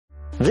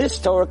This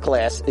Torah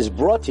class is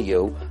brought to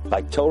you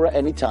by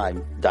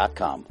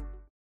TorahAnytime.com.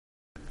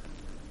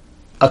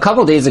 A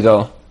couple days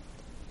ago,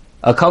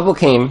 a couple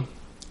came,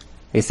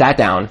 they sat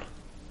down.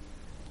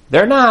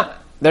 They're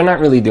not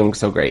really doing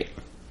so great.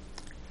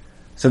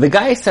 So the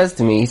guy says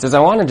to me, he says,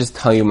 I want to just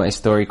tell you my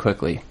story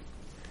quickly.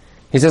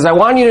 He says, I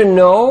want you to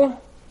know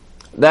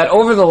that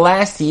over the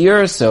last year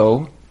or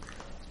so,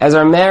 as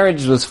our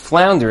marriage was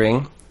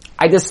floundering,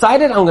 I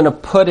decided I'm going to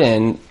put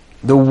in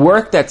the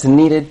work that's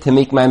needed to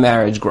make my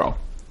marriage grow.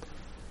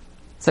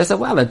 So I said,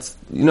 wow, that's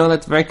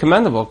very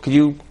commendable. Could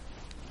you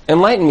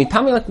enlighten me?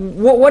 Tell me,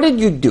 what did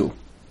you do?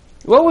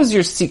 What was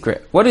your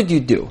secret? What did you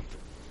do?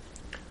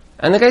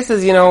 And the guy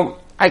says,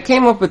 I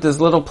came up with this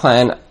little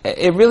plan.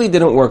 It really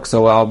didn't work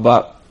so well,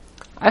 but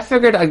I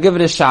figured I'd give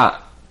it a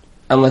shot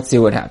and let's see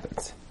what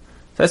happens.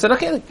 So I said,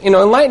 okay,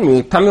 enlighten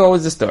me. Tell me what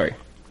was the story.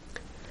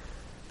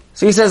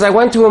 So he says, I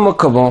went to a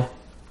makubal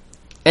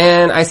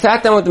and I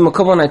sat down with the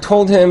makubal and I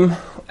told him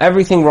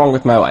everything wrong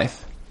with my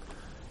life.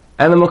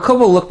 And the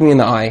makubal looked me in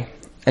the eye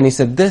and he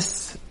said,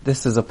 this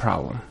is a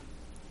problem.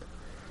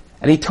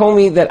 And he told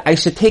me that I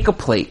should take a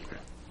plate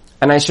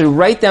and I should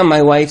write down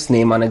my wife's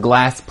name on a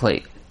glass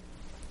plate.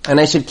 And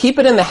I should keep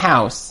it in the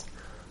house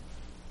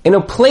in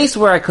a place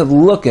where I could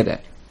look at it.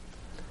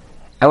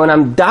 And when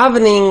I'm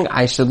davening,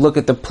 I should look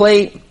at the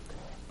plate.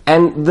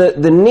 And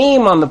the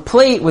name on the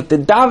plate with the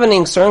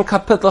davening, certain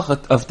kapitel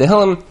of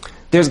Tehillim,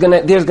 there's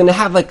gonna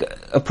have like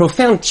a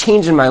profound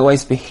change in my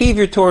wife's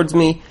behavior towards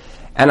me.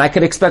 And I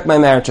could expect my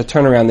marriage to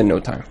turn around in no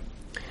time.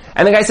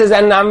 And the guy says,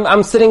 and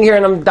I'm sitting here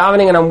and I'm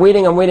davening and I'm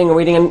waiting,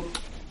 and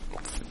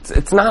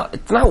it's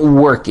not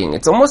working.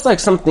 It's almost like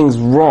something's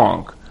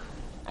wrong.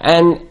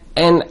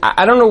 And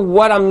I don't know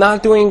what I'm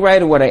not doing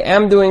right or what I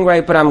am doing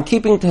right, but I'm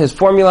keeping to his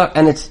formula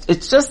and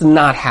it's just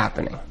not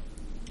happening.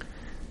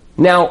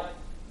 Now,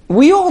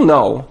 we all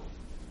know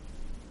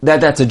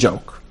that that's a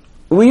joke.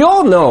 We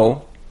all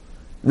know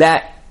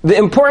that the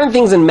important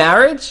things in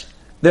marriage,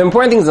 the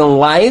important things in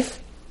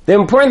life, the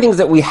important things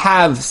that we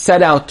have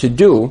set out to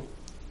do,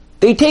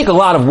 they take a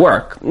lot of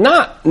work.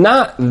 Not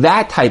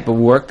that type of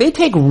work. They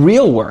take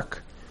real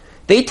work.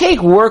 They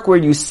take work where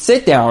you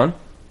sit down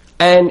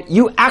and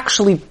you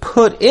actually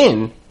put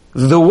in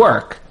the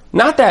work.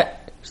 Not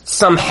that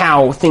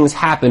somehow things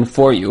happen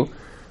for you,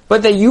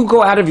 but that you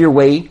go out of your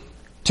way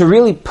to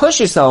really push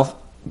yourself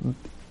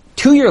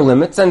to your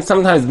limits and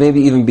sometimes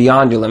maybe even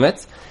beyond your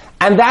limits.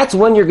 And that's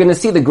when you're going to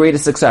see the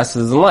greatest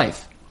successes in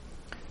life.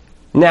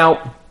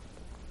 Now,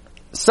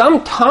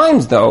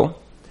 sometimes though,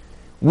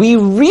 we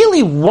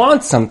really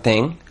want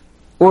something,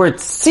 or it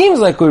seems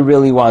like we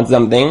really want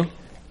something,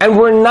 and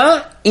we're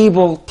not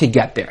able to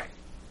get there.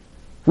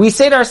 We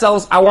say to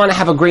ourselves, I want to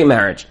have a great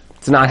marriage.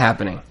 It's not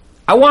happening.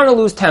 I want to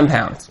lose 10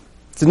 pounds.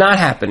 It's not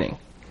happening.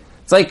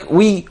 It's like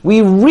we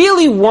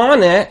really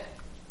want it.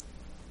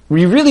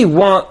 We really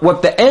want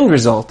what the end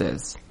result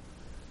is.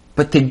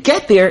 But to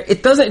get there,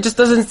 it just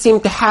doesn't seem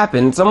to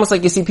happen. It's almost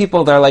like you see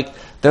people, they're like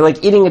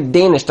eating a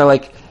Danish. They're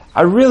like,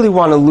 I really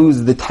want to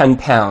lose the 10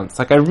 pounds.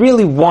 Like, I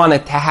really want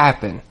it to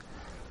happen.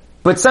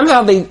 But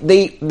somehow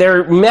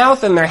their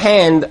mouth and their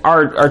hand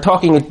are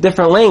talking a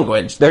different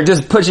language. They're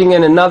just pushing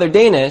in another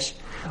Danish.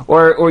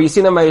 Or you see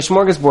them by a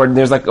smorgasbord and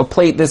there's like a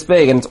plate this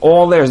big and it's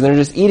all theirs and they're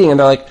just eating and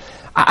they're like,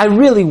 I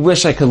really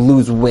wish I could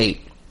lose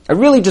weight. I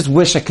really just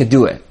wish I could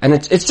do it. And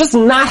it's just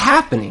not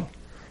happening.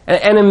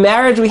 And in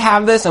marriage we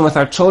have this, and with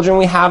our children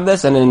we have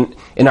this, and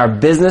in our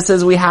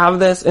businesses we have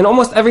this. In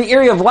almost every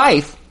area of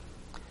life,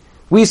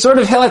 we sort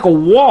of hit like a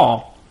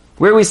wall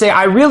where we say,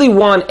 I really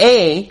want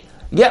A,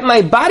 yet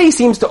my body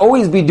seems to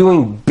always be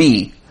doing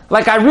B.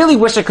 Like, I really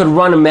wish I could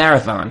run a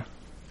marathon.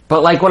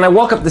 But like when I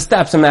walk up the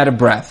steps, I'm out of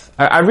breath.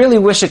 I really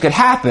wish it could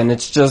happen.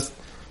 It's just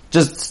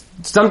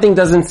something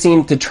doesn't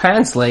seem to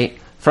translate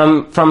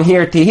from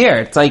here to here.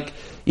 It's like,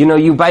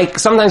 you bike,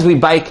 sometimes you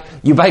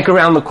bike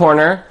around the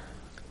corner,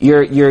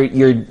 you're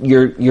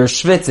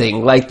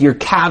schwitzing, like your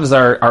calves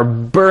are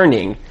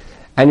burning.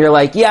 And you're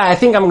like, yeah, I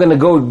think I'm gonna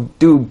go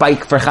do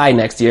bike for Chai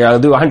next year. I'll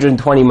do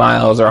 120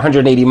 miles or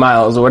 180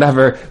 miles or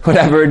whatever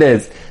it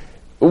is.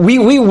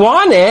 We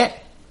want it,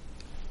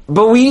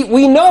 but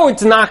we know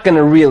it's not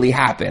gonna really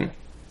happen.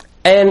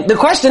 And the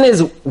question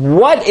is,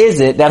 what is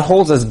it that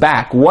holds us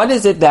back? What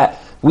is it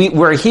that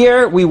we're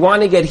here, we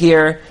want to get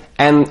here,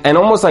 and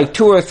almost like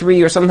 2 or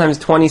 3 or sometimes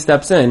 20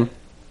 steps in,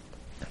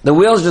 the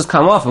wheels just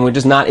come off and we're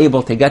just not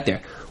able to get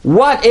there.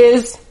 What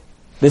is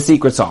the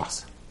secret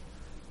sauce?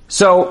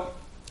 So,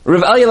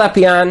 Rav Elia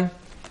Lapian,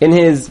 in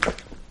his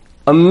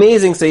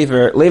amazing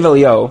sefer, Lev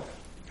Eliyahu,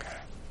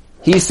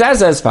 he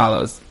says as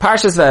follows,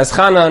 Parshas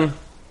Va'eschanan,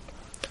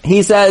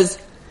 he says,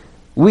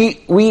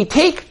 we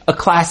take a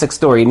classic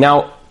story.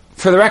 Now,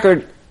 for the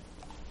record,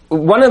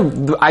 one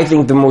of, I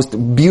think, the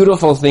most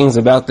beautiful things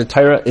about the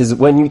Torah is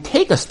when you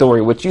take a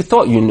story which you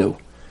thought you knew.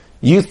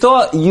 You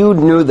thought you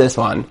knew this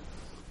one,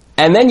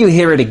 and then you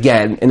hear it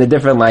again in a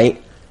different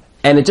light,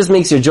 and it just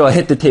makes your jaw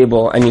hit the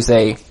table, and you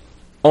say,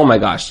 oh my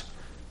gosh,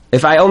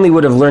 if I only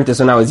would have learned this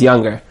when I was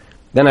younger,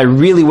 then I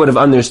really would have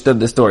understood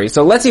the story.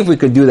 So let's see if we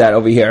could do that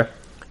over here.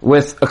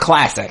 with a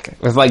classic,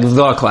 with like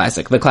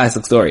the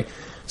classic story.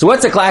 So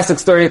what's a classic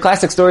story? A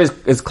classic story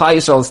is Klal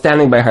Yisrael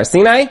standing by Har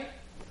Sinai,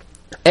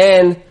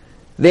 and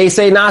they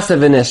say Nasa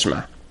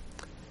v'nishma.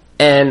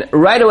 And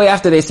right away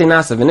after they say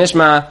Nasa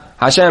v'nishma,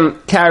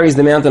 Hashem carries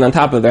the mountain on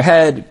top of their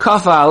head,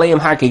 Kafa aleim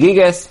har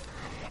kegigas,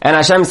 and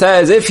Hashem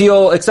says, if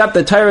you'll accept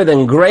the Torah,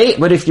 then great,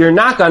 but if you're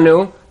not going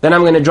to, then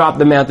I'm going to drop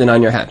the mountain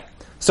on your head.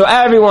 So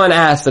everyone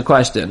asks the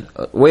question,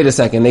 wait a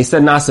second, they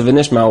said Nasa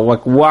v'nishma,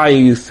 like, why are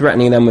you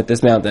threatening them with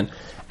this mountain?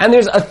 And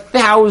there's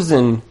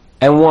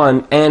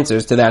 1,001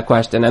 answers to that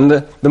question. And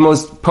the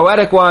most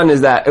poetic one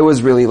is that it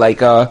was really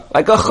like a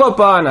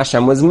chuppah, and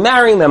Hashem was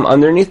marrying them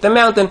underneath the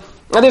mountain.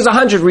 And there's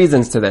 100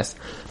 reasons to this.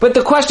 But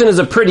the question is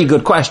a pretty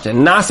good question.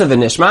 Nasa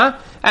v'nishma,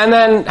 and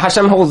then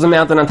Hashem holds the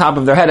mountain on top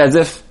of their head as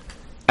if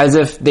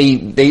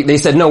they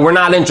said, no, we're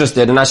not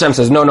interested. And Hashem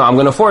says, no, I'm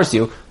going to force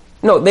you.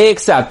 No, they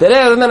accept it.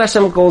 And then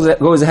Hashem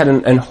goes ahead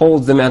and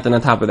holds the mountain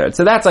on top of their head.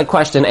 So that's like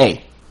question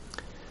A.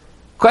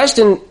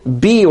 Question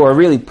B, or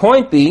really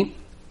point B,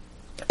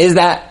 is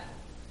that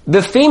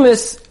the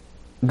famous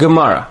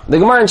Gemara, the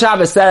Gemara in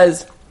Shabbos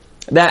says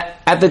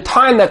that at the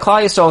time that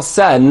Klal Yisrael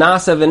said,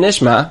 Nasa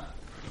v'nishma,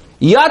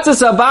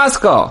 Yatzas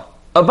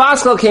a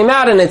Baskal came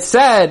out and it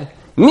said,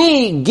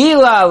 Mi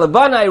gila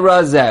lebanai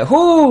razeh.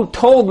 Who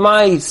told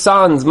my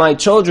sons, my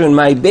children,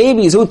 my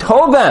babies, who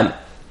told them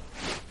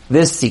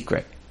this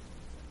secret?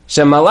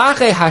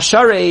 Shemalache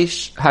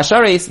hashares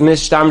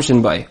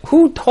mishtamshin bay.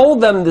 Who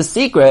told them the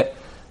secret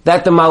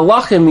that the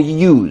malachim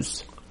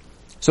use?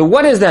 So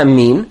what does that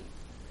mean?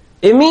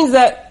 It means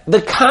that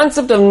the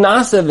concept of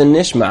Nasa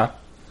v'nishma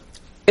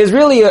is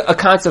really a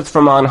concept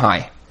from on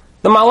high.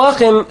 The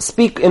malachim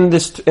speak in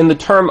the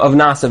term of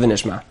Nasa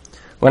v'nishma.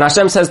 When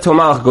Hashem says to a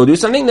malach, go do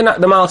something, the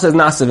malach says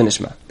Nasa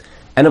v'nishma.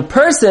 And a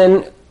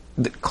person,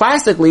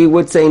 classically,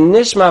 would say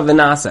Nishma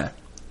v'nasa.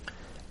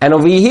 And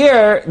over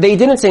here, they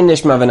didn't say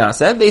Nishma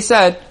v'nasa, they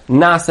said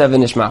Nasa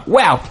v'nishma.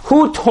 Wow,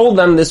 who told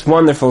them this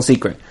wonderful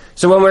secret?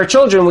 So when we're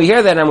children, we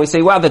hear that and we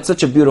say, wow, that's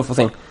such a beautiful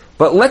thing.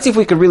 But let's see if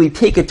we could really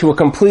take it to a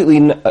completely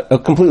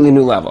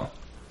new level.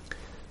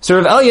 So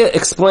Rav Elia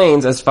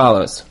explains as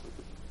follows.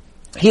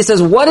 He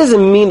says, what does it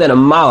mean that a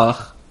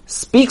malach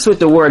speaks with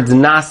the words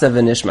Nasa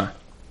v'nishma?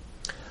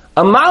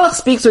 A malach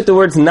speaks with the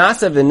words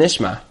Nasa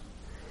v'nishma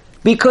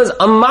because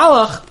a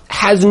malach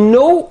has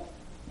no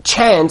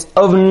chance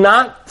of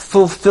not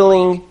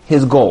fulfilling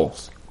his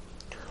goals.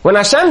 When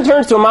Hashem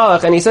turns to a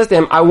malach and he says to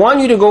him, I want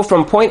you to go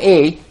from point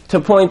A to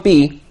point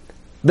B,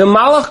 the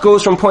malach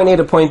goes from point A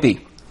to point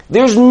B.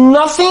 There's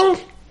nothing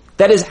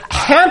that is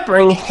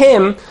hampering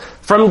him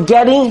from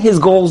getting his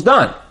goals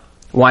done.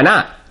 Why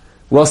not?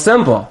 Well,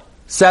 simple,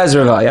 says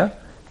Rav Elia,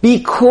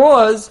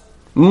 because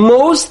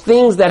most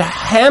things that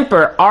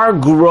hamper our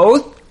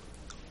growth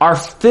are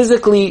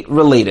physically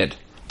related.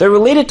 They're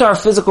related to our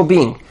physical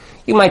being.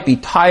 You might be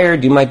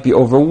tired, you might be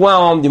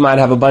overwhelmed, you might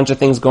have a bunch of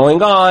things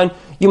going on,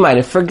 you might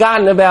have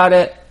forgotten about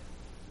it.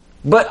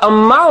 But a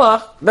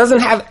malach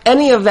doesn't have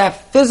any of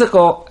that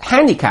physical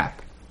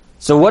handicap.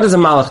 So what does a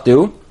malach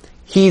do?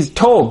 He's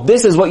told,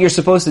 this is what you're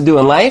supposed to do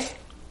in life,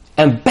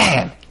 and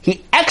bam,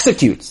 he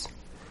executes.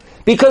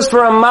 Because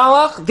for a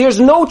malach, there's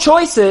no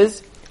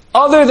choices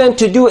other than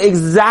to do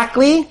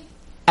exactly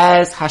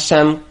as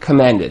Hashem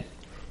commanded.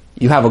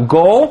 You have a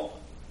goal,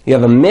 you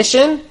have a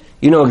mission,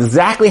 you know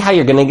exactly how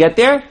you're going to get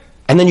there,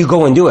 and then you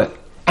go and do it.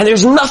 And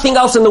there's nothing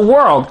else in the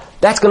world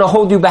that's going to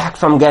hold you back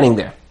from getting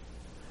there.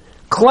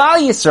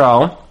 Klal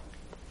Yisrael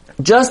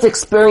just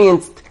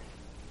experienced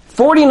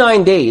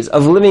 49 days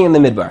of living in the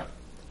Midbar.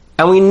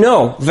 And we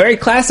know, very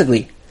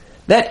classically,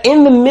 that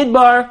in the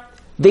Midbar,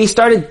 they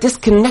started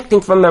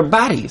disconnecting from their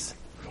bodies.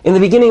 In the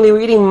beginning, they were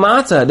eating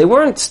matzah. They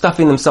weren't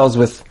stuffing themselves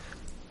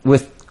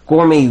with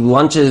gourmet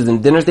lunches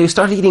and dinners. They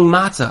started eating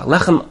matzah,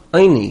 lechem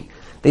eini.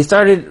 They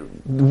started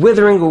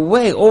withering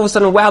away. All of a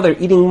sudden, wow, they're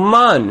eating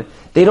man.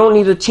 They don't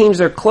need to change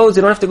their clothes.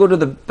 They don't have to go to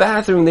the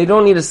bathroom. They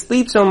don't need to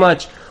sleep so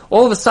much.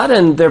 All of a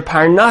sudden, their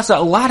parnasa, a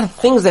lot of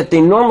things that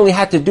they normally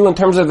had to do in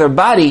terms of their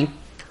body,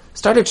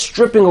 started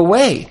stripping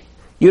away.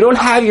 You don't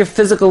have your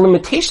physical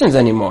limitations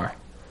anymore.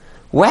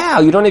 Wow,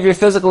 you don't have your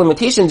physical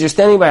limitations. You're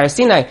standing by Har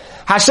Sinai.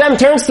 Hashem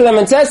turns to them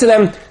and says to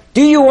them,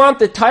 do you want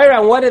the Torah?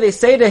 And what do they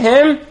say to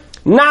him?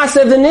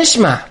 Nasa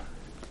v'nishma.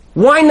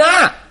 Why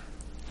not?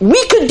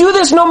 We could do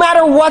this no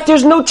matter what.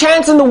 There's no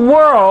chance in the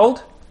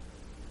world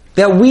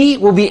that we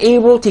will be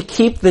able to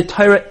keep the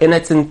Torah in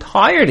its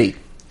entirety.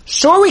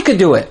 Sure, we could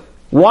do it.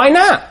 Why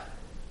not?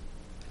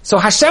 So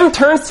Hashem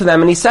turns to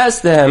them and he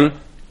says to them,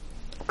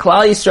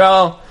 Klal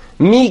Yisrael,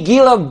 mi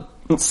gila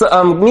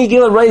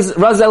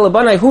razel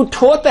lebanai, who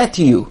taught that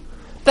to you?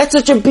 That's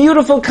such a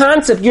beautiful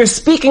concept. You're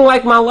speaking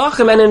like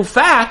malachim, and in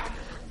fact,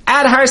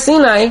 at Har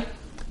Sinai,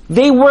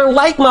 they were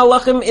like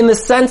malachim in the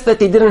sense that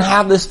they didn't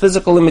have this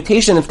physical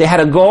limitation. If they had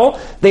a goal,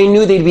 they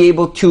knew they'd be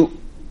able to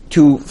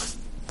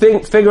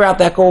figure out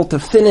that goal, to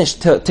finish,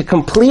 to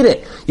complete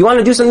it. You want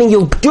to do something,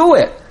 you'll do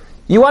it.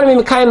 You want to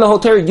be Mekayim the whole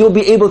Torah, you'll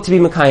be able to be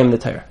Mekayim the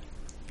Torah.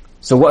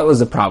 So what was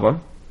the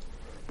problem?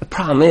 The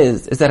problem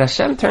is that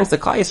Hashem turns to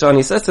Klal Yisrael and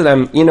he says to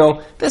them,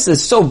 this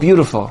is so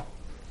beautiful.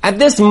 At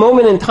this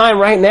moment in time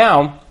right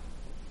now,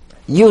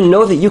 you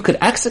know that you could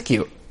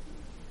execute.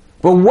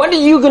 But what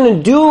are you going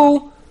to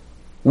do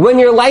when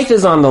your life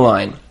is on the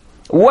line?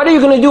 What are you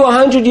going to do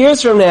 100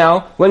 years from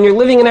now when you're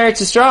living in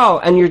Eretz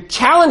Yisrael and you're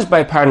challenged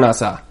by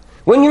Parnasa?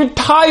 When you're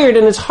tired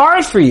and it's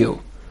hard for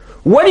you?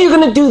 What are you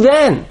going to do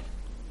then?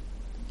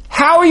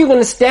 How are you going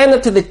to stand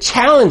up to the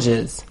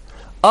challenges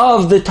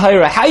of the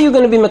Torah? How are you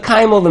going to be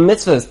Mekayim all the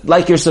mitzvahs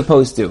like you're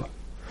supposed to?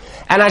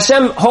 And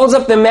Hashem holds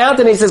up the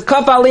mountain and He says,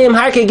 Kaf aliyim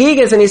har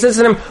kegigas, and He says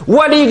to them,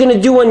 what are you going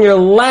to do when your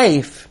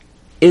life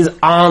is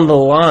on the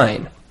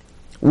line?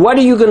 What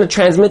are you going to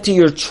transmit to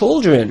your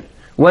children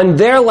when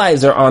their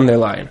lives are on their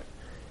line?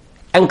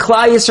 And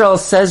Klal Yisrael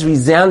says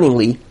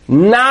resoundingly,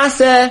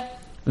 Nase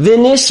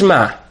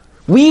v'nishma.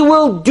 We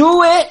will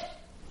do it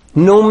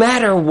no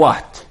matter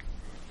what.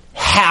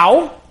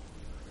 How?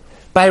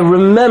 By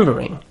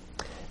remembering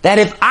that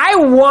if I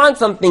want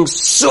something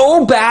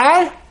so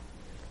bad,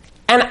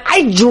 and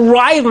I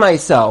drive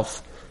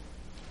myself,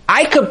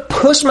 I could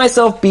push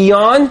myself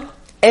beyond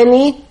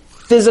any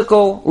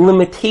physical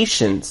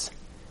limitations.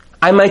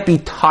 I might be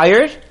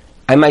tired,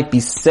 I might be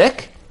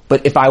sick,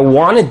 but if I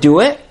want to do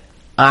it,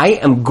 I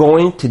am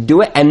going to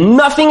do it, and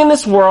nothing in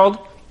this world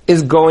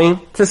is going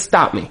to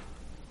stop me.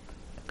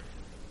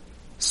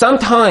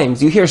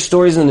 Sometimes you hear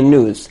stories in the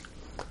news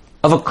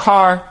of a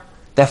car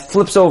that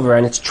flips over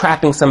and it's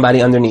trapping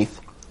somebody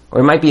underneath. Or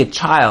it might be a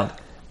child.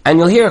 And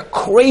you'll hear a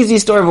crazy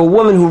story of a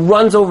woman who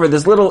runs over,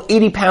 this little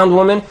 80-pound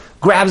woman,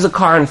 grabs a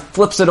car and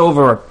flips it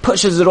over or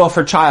pushes it off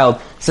her child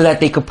so that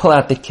they could pull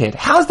out the kid.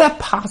 How is that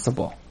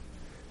possible?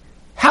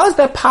 How is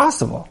that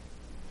possible?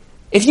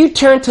 If you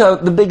turn to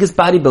the biggest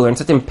bodybuilder and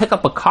said to him, pick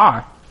up a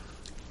car,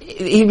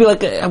 he'd be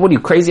like, what are you,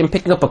 crazy? I'm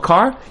picking up a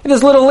car? And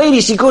this little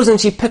lady, she goes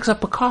and she picks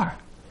up a car.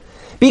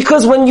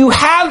 Because when you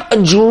have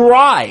a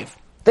drive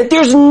that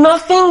there's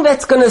nothing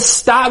that's going to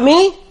stop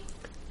me,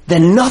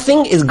 then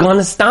nothing is going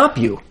to stop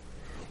you.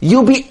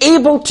 You'll be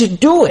able to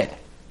do it.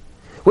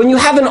 When you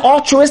have an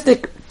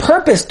altruistic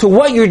purpose to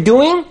what you're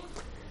doing,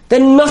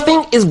 then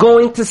nothing is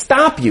going to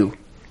stop you.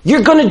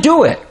 You're going to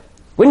do it.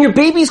 When your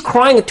baby's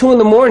crying at 2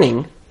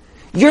 a.m,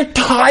 you're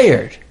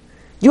tired.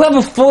 You have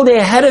a full day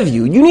ahead of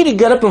you. You need to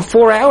get up in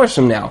 4 hours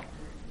from now.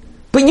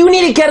 But you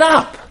need to get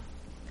up.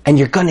 And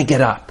you're going to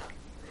get up.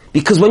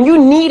 Because when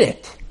you need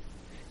it,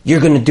 you're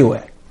going to do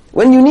it.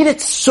 When you need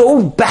it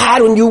so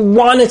bad, when you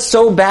want it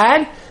so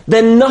bad,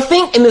 then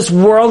nothing in this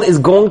world is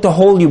going to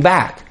hold you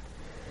back.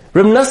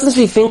 Reb Nosson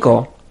Tzvi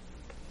Finkel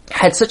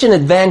had such an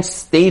advanced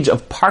stage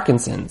of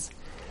Parkinson's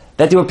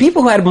that there were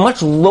people who had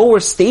much lower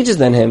stages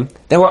than him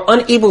that were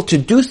unable to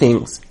do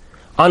things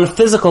on a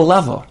physical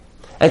level.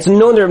 And it's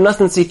known that Reb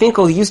Nosson Tzvi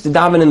Finkel, he used to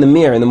daven in the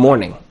mirror in the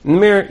morning. In the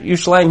mirror,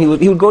 Yerushalayim,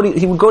 he would go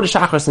to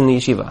Shachris in the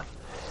yeshiva.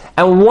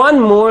 And one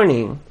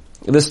morning,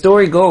 the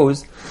story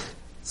goes,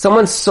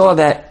 someone saw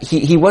that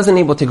he wasn't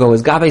able to go.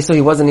 His Gabe saw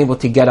he wasn't able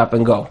to get up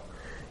and go.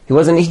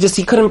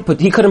 He couldn't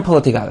pull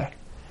it together.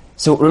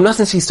 So Reb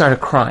Nosson Tzvi started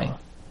crying.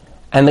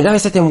 And the guy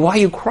said to him, why are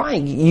you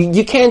crying?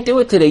 You can't do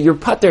it today. You're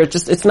putter.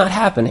 It's not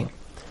happening.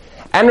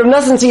 And Reb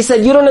Nosson Tzvi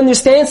said, you don't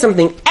understand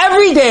something.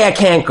 Every day I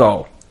can't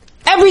go.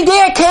 Every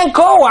day I can't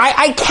go.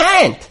 I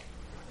can't.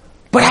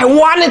 But I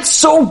want it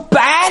so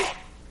bad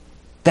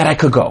that I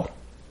could go.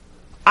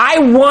 I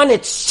want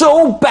it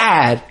so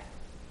bad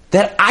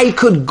that I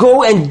could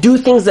go and do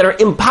things that are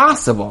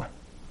impossible.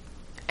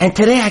 And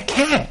today I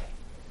can't.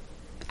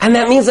 And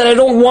that means that I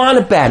don't want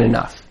it bad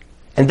enough.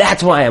 And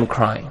that's why I'm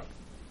crying.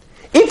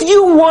 If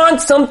you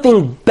want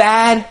something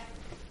bad,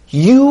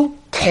 you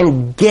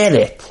can get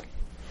it.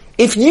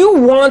 If you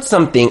want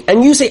something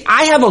and you say,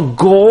 I have a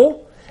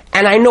goal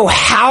and I know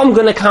how I'm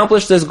going to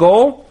accomplish this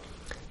goal,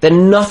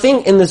 then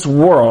nothing in this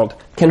world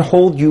can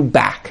hold you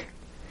back.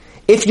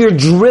 If you're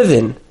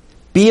driven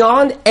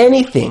beyond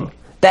anything,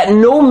 that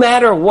no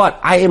matter what,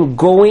 I am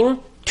going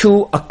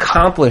to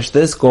accomplish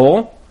this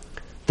goal,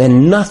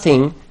 then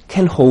nothing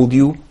can hold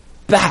you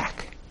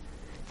back.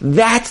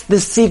 That's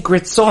the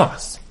secret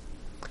sauce.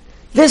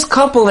 This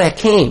couple that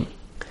came,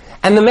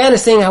 and the man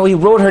is saying how he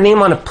wrote her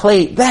name on a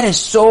plate, that is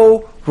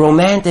so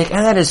romantic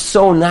and that is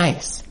so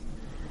nice.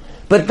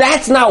 But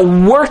that's not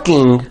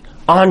working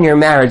on your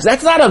marriage.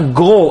 That's not a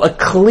goal, a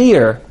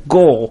clear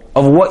goal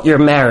of what your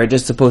marriage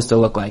is supposed to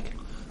look like.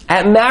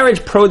 At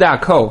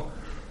MarriagePro.co,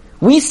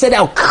 we set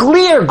out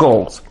clear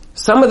goals.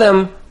 Some of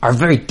them are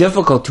very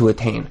difficult to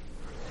attain.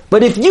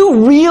 But if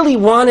you really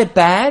want it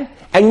bad,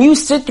 and you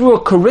sit through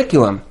a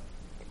curriculum,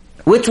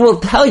 which will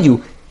tell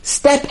you,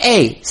 step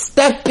A,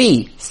 step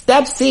B,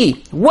 step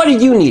C, what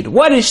do you need?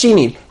 What does she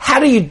need? How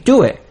do you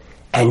do it?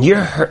 And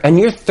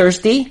you're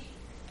thirsty,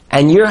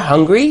 and you're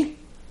hungry,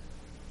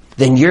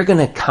 then you're going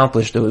to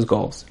accomplish those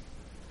goals.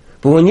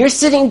 But when you're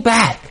sitting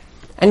back,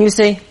 and you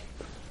say,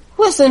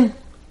 listen,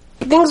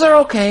 things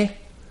are okay,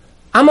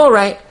 I'm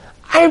alright,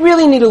 I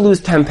really need to lose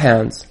 10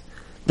 pounds.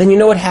 Then you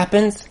know what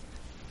happens?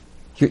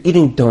 You're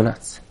eating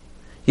donuts.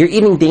 You're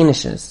eating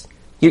Danishes.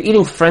 You're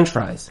eating French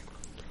fries.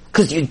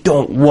 Because you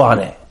don't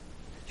want it.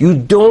 You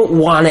don't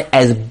want it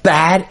as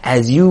bad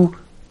as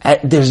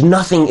there's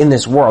nothing in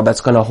this world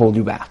that's going to hold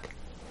you back.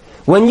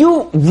 when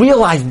you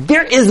realize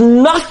there is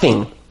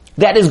nothing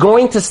that is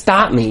going to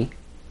stop me,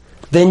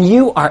 then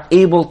you are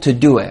able to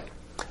do it.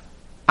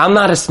 I'm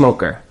not a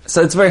smoker,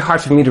 so it's very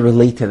hard for me to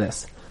relate to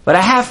this. But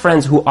I have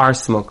friends who are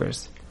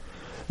smokers.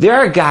 There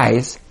are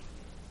guys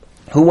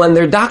who, when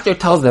their doctor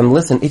tells them,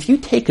 listen, if you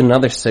take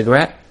another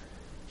cigarette,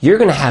 you're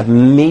going to have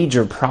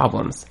major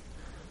problems.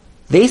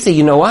 They say,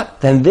 you know what?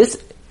 Then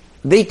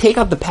they take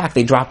out the pack,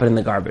 they drop it in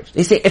the garbage.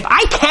 They say, if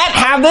I can't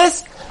have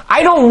this,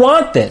 I don't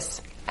want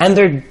this. And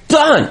they're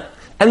done.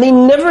 And they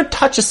never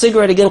touch a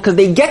cigarette again because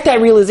they get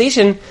that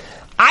realization,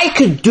 I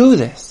could do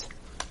this.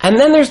 And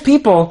then there's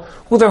people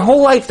who their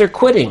whole life they're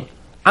quitting.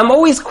 I'm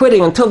always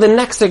quitting until the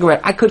next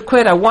cigarette. I could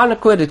quit, I want to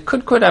quit, it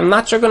could quit, I'm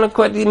not sure going to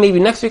quit, maybe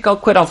next week I'll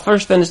quit, I'll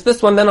first finish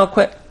this one, then I'll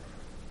quit.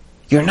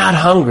 You're not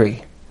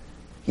hungry.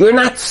 You're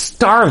not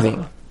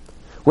starving.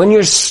 When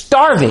you're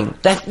starving,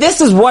 that this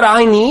is what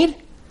I need,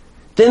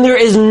 then there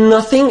is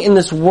nothing in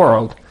this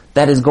world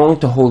that is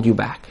going to hold you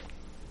back.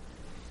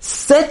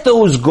 Set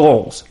those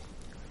goals.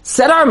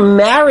 Set our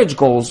marriage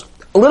goals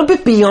a little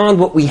bit beyond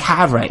what we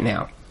have right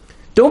now.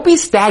 Don't be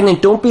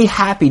stagnant, don't be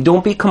happy,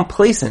 don't be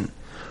complacent.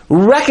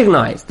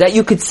 Recognize that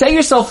you could set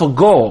yourself a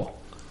goal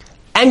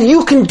and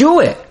you can do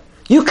it.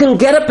 You can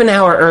get up an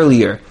hour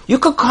earlier. You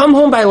could come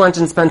home by lunch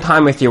and spend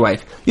time with your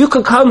wife. You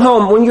could come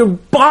home when you're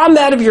bombed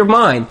out of your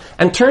mind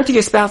and turn to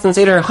your spouse and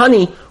say to her,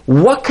 honey,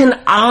 what can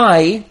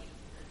I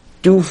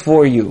do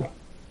for you?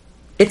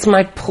 It's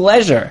my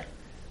pleasure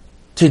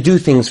to do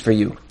things for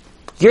you.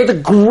 You're the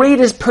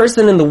greatest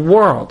person in the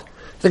world.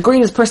 The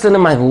greatest person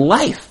in my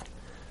life.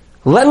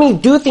 Let me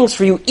do things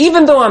for you.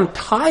 Even though I'm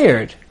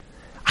tired,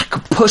 I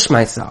could push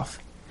myself.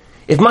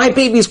 If my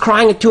baby's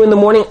crying at 2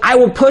 a.m, I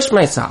will push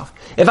myself.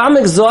 If I'm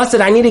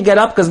exhausted, I need to get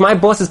up because my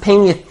boss is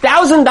paying me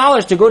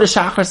 $1,000 to go to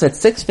Shachris at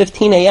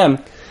 6:15 a.m.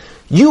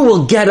 You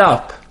will get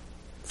up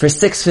for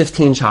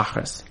 6:15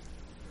 Shachris.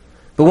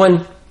 But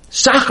when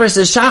Shachris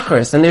is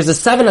Shachris and there's a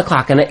 7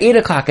 o'clock and an 8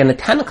 o'clock and a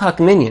 10 o'clock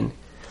minyan,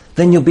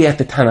 then you'll be at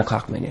the 10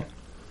 o'clock minyan.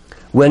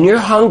 When you're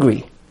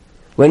hungry,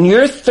 when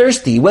you're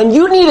thirsty, when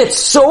you need it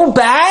so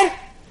bad,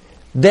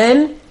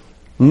 then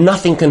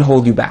nothing can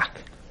hold you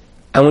back.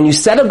 And when you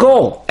set a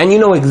goal and you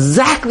know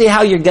exactly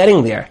how you're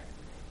getting there,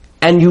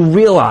 and you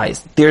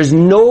realize there's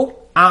no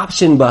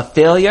option but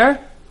failure,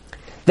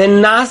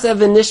 then Nasa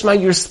v'nishma,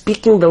 you're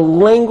speaking the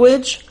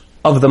language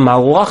of the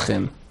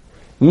Malachim.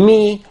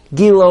 Mi,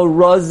 Gilo,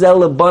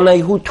 Rozel,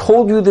 Lebanai, who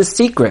told you the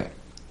secret.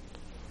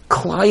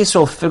 Klal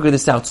Yisrael figured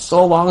this out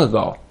so long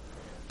ago.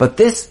 But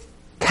this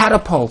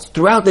catapults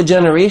throughout the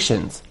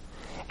generations.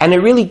 And it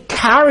really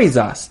carries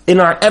us in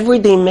our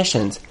everyday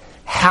missions.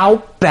 How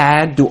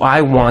bad do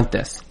I want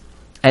this?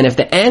 And if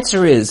the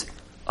answer is,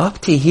 up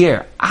to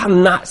here,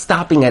 I'm not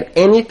stopping at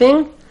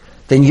anything,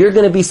 then you're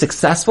going to be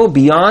successful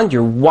beyond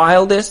your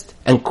wildest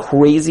and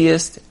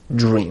craziest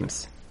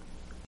dreams.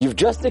 You've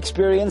just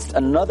experienced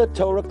another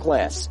Torah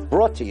class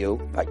brought to you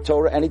by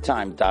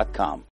TorahAnytime.com.